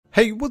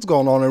Hey, what's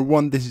going on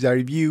everyone, this is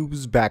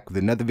iReviews back with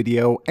another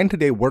video, and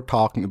today we're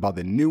talking about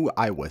the new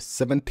iOS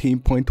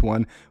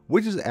 17.1,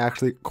 which is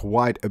actually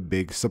quite a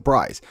big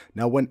surprise.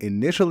 Now when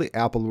initially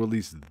Apple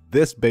released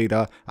this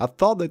beta, I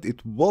thought that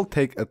it will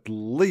take at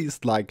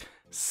least like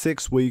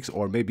 6 weeks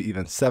or maybe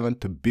even 7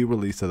 to be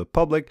released to the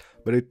public,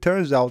 but it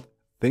turns out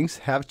things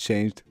have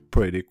changed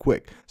pretty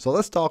quick. So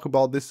let's talk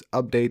about this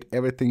update,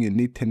 everything you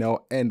need to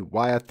know, and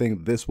why I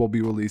think this will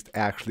be released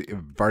actually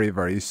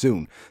very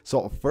soon.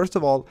 So first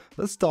of all,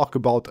 let's talk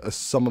about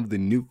some of the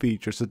new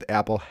features that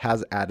Apple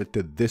has added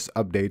to this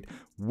update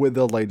with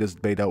the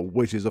latest beta,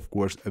 which is of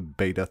course a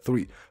beta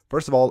 3.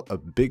 First of all, a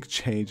big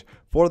change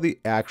for the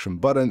action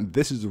button.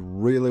 This is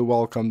really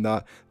welcome.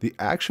 Now the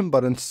action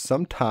button,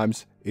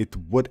 sometimes it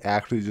would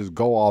actually just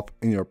go off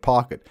in your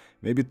pocket,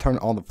 maybe turn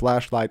on the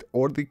flashlight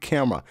or the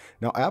camera.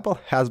 Now Apple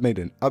has made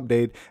an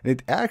update, and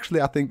it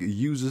actually, I think,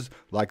 uses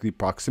like the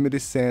proximity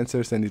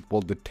sensors, and it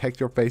will detect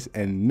your face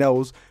and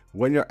knows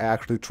when you're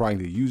actually trying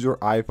to use your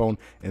iPhone,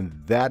 and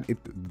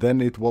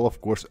then it will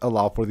of course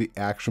allow for the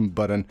action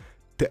button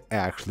to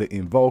actually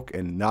invoke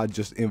and not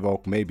just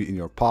invoke maybe in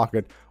your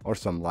pocket or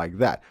something like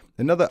that.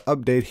 Another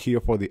update here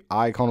for the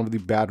icon of the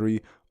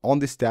battery on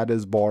the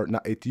status bar. Now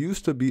it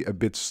used to be a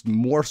bit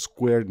more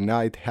squared, now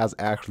it has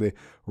actually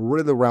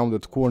really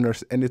rounded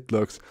corners and it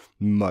looks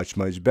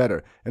much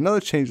better.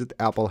 Another change that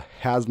Apple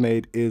has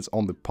made is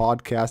on the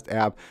podcast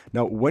app.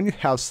 Now when you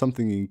have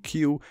something in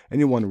queue and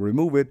you want to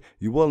remove it,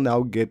 you will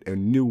now get a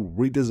new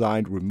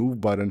redesigned remove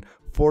button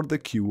for the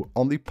queue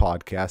on the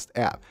podcast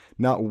app.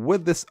 Now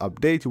with this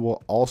update, you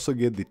will also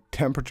get the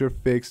temperature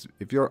fix.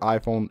 If your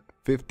iPhone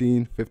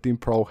 15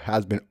 Pro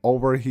has been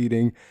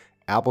overheating,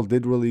 Apple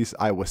did release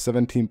iOS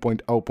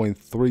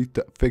 17.0.3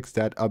 to fix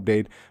that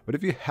update, but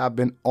if you have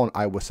been on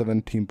iOS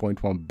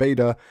 17.1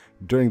 beta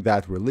during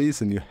that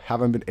release and you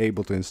haven't been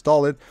able to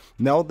install it,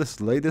 now this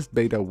latest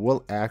beta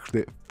will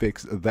actually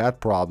fix that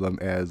problem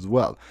as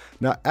well.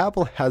 Now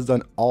Apple has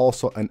done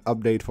also an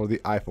update for the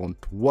iPhone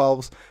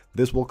 12s.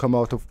 This will come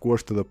out of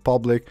course to the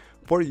public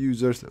for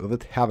users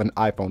that have an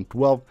iPhone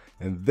 12,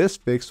 and this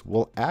fix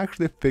will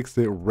actually fix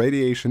the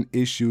radiation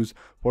issues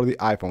for the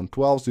iPhone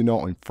 12s. You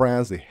know, in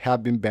France they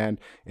have been banned,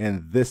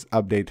 and this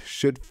update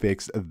should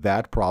fix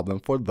that problem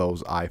for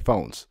those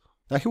iPhones.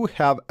 Now here we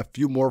have a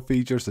few more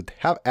features that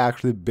have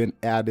actually been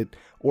added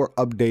or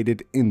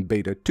updated in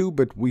beta 2,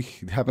 but we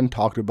haven't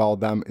talked about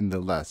them in the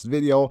last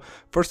video.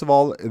 First of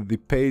all, the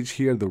page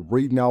here, the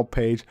Read Now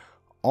page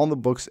on the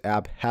Books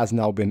app, has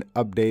now been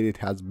updated,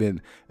 has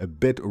been a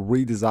bit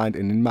redesigned,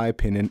 and in my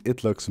opinion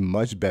it looks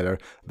much better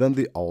than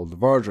the old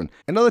version.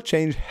 Another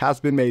change has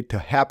been made to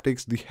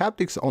haptics. The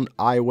haptics on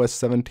iOS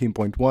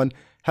 17.1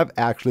 have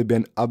actually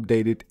been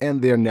updated,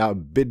 and they're now a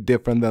bit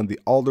different than the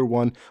older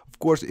one. Of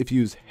course, if you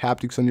use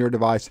haptics on your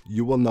device,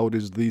 you will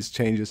notice these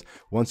changes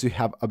once you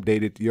have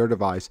updated your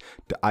device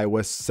to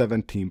iOS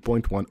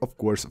 17.1, of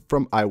course,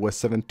 from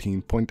iOS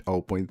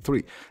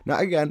 17.0.3. Now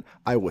again,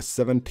 iOS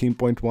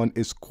 17.1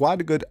 is quite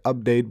a good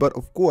update, but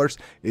of course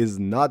is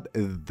not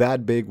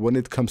that big when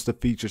it comes to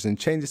features and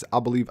changes. I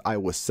believe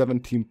iOS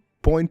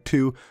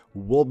 17.2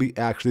 will be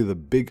actually the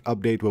big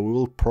update where we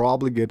will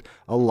probably get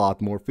a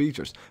lot more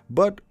features.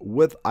 But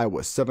with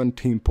iOS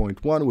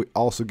 17.1, we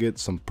also get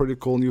some pretty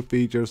cool new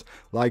features,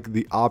 like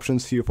the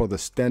options here for the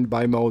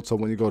standby mode. So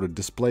when you go to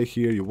display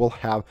here, you will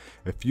have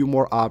a few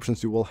more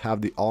options. You will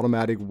have the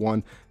automatic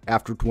one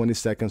after 20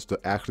 seconds to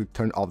actually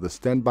turn off the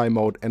standby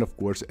mode, and of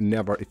course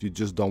never if you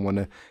just don't want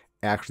to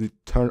actually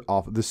turn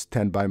off the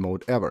standby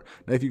mode ever.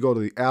 Now if you go to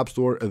the App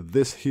Store,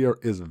 this here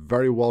is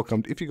very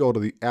welcomed. If you go to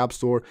the App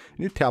Store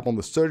and you tap on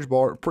the search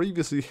bar,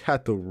 previously you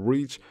had to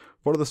reach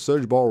for the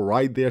search bar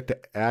right there to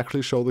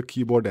actually show the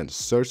keyboard and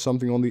search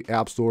something on the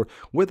App Store.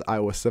 With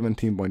iOS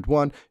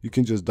 17.1, you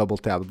can just double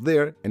tap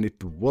there and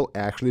it will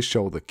actually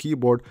show the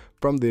keyboard.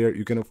 From there,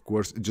 you can of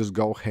course just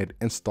go ahead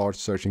and start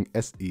searching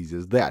as easy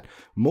as that.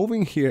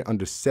 Moving here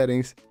under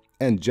settings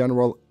and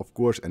general, of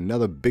course,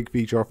 another big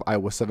feature of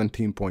iOS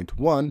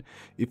 17.1,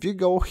 if you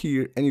go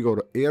here and you go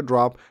to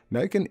AirDrop, now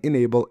you can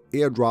enable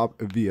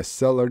AirDrop via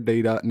cellular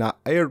data. Now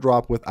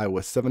AirDrop with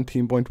iOS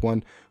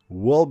 17.1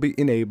 will be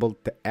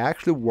enabled to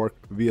actually work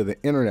via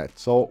the internet.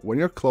 So when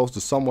you're close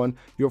to someone,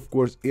 you're of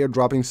course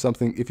airdropping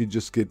something. If you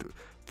just get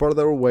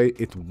further away,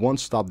 it won't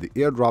stop the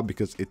airdrop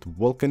because it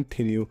will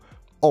continue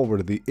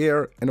over the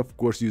air and of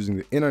course using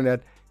the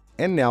internet.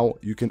 And now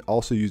you can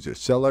also use your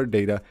cellular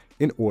data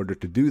in order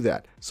to do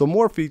that. So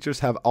more features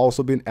have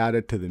also been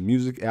added to the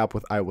music app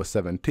with iOS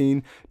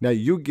 17. Now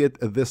you get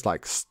this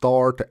like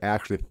star to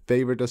actually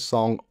favorite a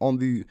song on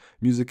the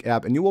music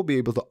app, and you will be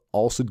able to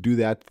also do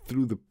that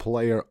through the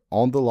player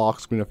on the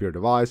lock screen of your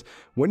device.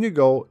 When you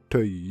go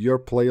to your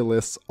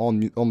playlists on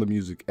the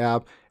music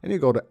app and you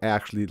go to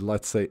actually,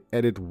 let's say,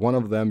 edit one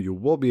of them, you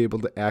will be able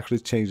to actually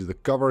change the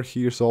cover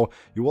here. So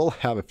you will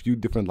have a few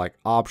different like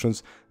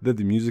options that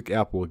the music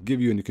app will give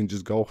you, and you can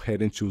just go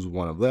ahead and choose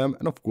one of them.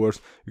 And of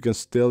course you can can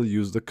still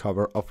use the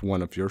cover of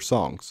one of your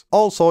songs.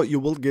 Also, you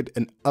will get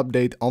an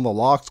update on the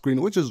lock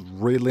screen, which is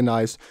really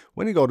nice.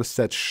 When you go to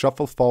set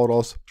shuffle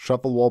photos,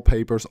 shuffle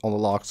wallpapers on the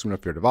lock screen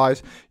of your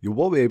device, you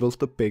will be able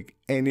to pick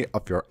any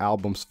of your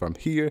albums from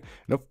here,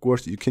 and of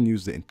course you can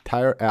use the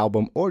entire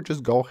album or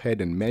just go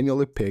ahead and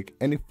manually pick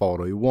any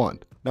photo you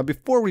want. Now,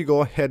 before we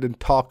go ahead and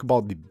talk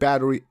about the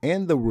battery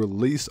and the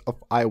release of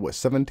iOS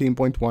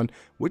 17.1,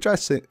 which I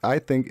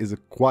think is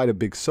quite a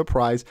big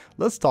surprise,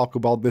 let's talk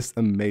about this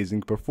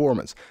amazing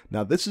performance.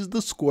 Now, this is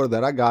the score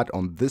that I got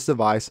on this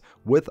device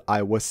with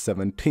iOS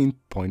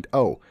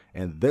 17.0,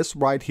 and this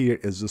right here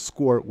is the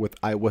score with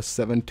iOS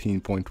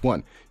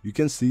 17.1. You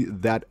can see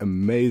that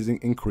amazing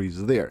increase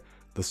there.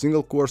 The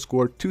single core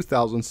score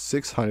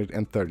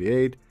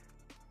 2,638,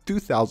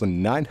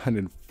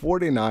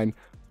 2,949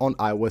 on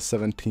iOS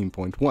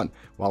 17.1,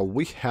 while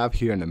we have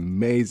here an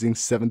amazing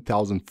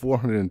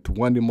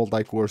 7,420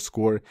 multi-core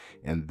score,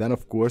 and then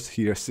of course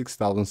here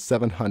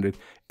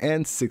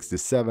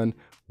 6,767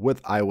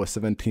 with iOS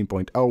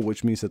 17.0,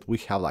 which means that we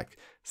have like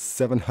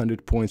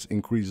 700 points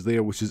increase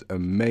there, which is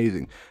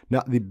amazing.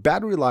 Now, the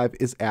battery life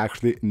is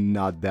actually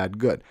not that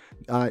good.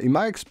 In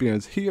my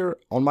experience here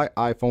on my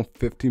iPhone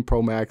 15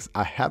 Pro Max,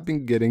 I have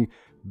been getting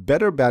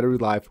better battery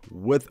life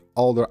with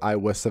older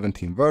iOS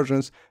 17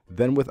 versions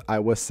than with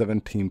iOS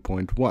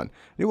 17.1.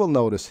 You will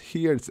notice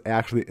here it's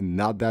actually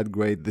not that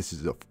great. This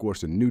is of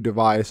course a new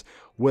device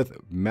with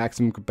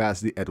maximum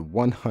capacity at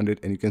 100,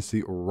 and you can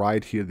see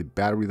right here the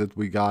battery that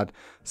we got.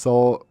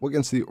 So we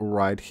can see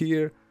right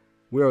here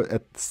we're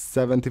at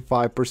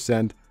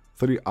 75%,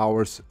 3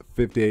 hours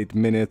 58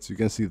 minutes. You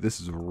can see this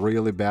is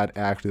really bad.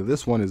 Actually,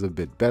 this one is a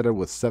bit better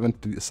with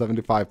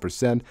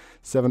 75%,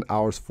 7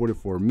 hours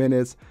 44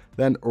 minutes.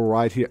 Then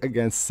right here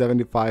again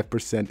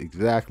 75%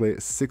 exactly,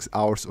 6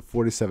 hours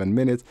 47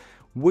 minutes,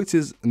 which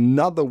is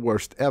not the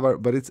worst ever,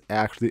 but it's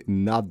actually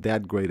not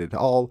that great at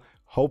all.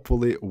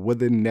 Hopefully with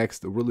the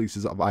next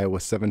releases of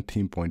iOS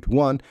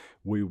 17.1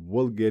 we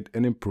will get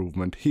an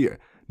improvement here.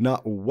 Now,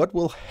 what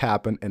will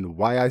happen and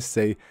why I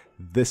say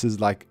this is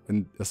like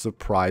a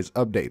surprise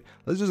update?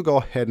 Let's just go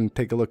ahead and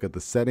take a look at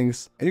the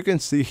settings, and you can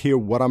see here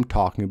what I'm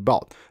talking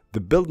about. The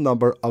build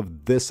number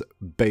of this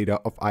beta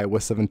of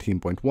iOS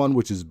 17.1,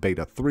 which is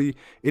beta 3,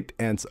 it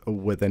ends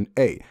with an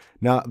A.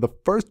 Now, the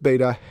first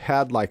beta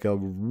had like a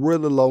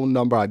really low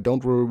number. I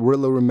don't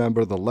really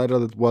remember the letter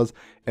that was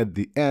at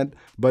the end,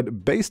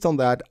 but based on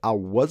that, I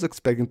was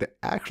expecting to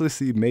actually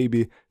see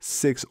maybe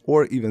 6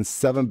 or even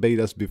 7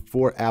 betas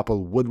before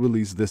Apple would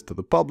release this to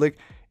the public,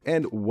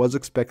 and was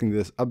expecting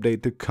this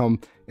update to come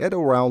at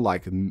around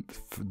like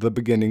the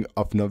beginning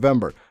of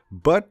November.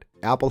 But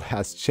Apple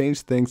has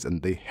changed things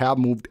and they have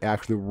moved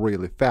actually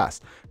really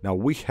fast. Now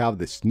we have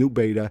this new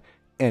beta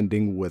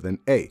ending with an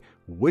A,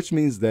 which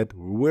means that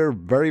we're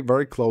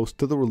very close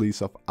to the release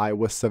of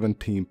iOS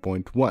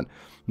 17.1.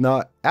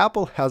 Now,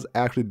 Apple has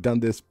actually done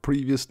this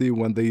previously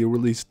when they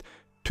released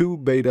 2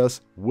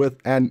 betas with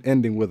and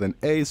ending with an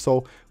A,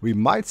 so we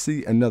might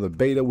see another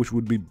beta, which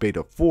would be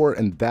beta 4,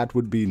 and that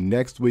would be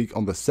next week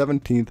on the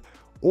 17th,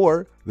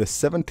 or the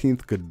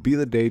 17th could be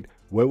the date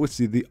where we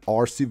see the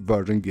RC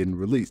version getting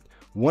released.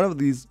 One of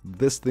these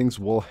things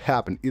will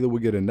happen. Either we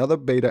get another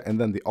beta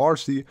and then the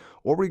RC,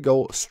 or we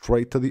go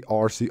straight to the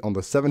RC on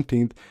the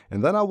 17th,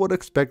 and then I would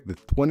expect the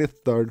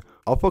 23rd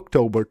of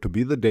October to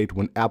be the date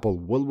when Apple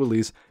will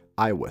release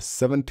iOS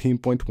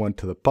 17.1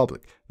 to the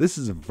public. This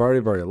is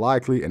very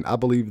likely, and I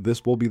believe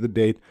this will be the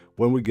date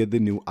when we get the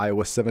new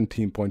iOS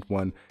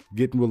 17.1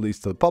 getting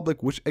released to the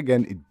public, which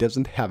again, it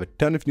doesn't have a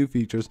ton of new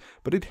features,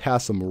 but it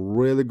has some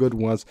really good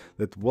ones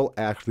that will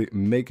actually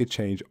make a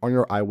change on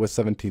your iOS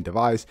 17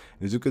 device.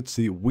 As you could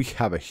see, we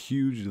have a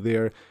huge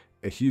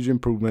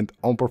improvement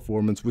on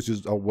performance, which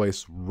is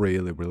always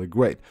really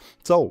great.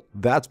 So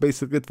that's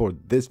basically it for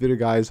this video,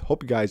 guys.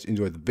 Hope you guys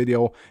enjoyed the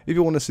video. If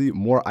you want to see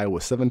more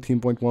iOS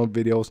 17.1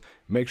 videos,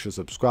 make sure to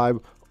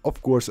subscribe.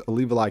 Of course,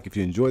 leave a like if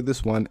you enjoyed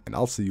this one, and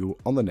I'll see you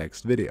on the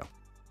next video.